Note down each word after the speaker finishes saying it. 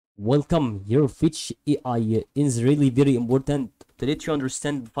Welcome. Here Fitch AI is really very important to let you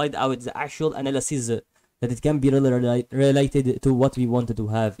understand, find out the actual analysis that it can be really related to what we wanted to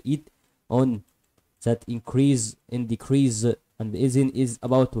have it on that increase and decrease and is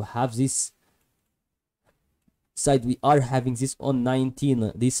about to have this side. We are having this on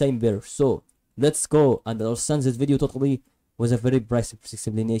 19 December. So let's go and understand this video totally with a very brief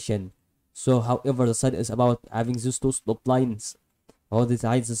explanation. So however, the side is about having these two stop lines, all this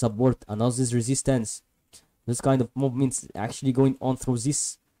hides the support and all this resistance. This kind of movement is actually going on through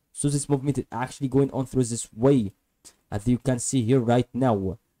this. So this movement is actually going on through this way, as you can see here right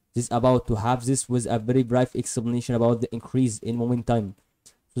now. This is about to have this with a very brief explanation about the increase in momentum.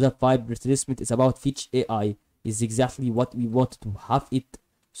 So the 5 retracement is about Fitch AI is exactly what we want to have it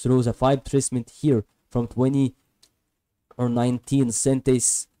through the 5 retracement here from 20 or 19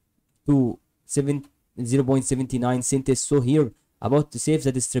 cents to 0.79 cents. So here about to save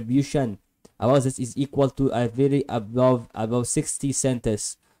the distribution about this is equal to a very above 60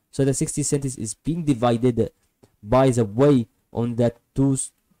 cents. So the 60 cents is being divided by the way on the two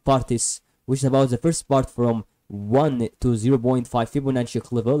parties, which is about the first part from 1 to 0.5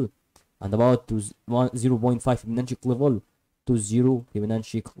 Fibonacci level, and about to 0.5 Fibonacci level to 0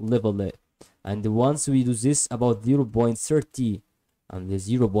 Fibonacci level. And once we do this about 0.30 and the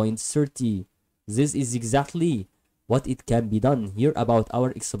 0.30, this is exactly what it can be done here about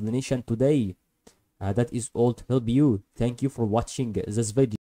our explanation today. That is all to help you. Thank you for watching this video.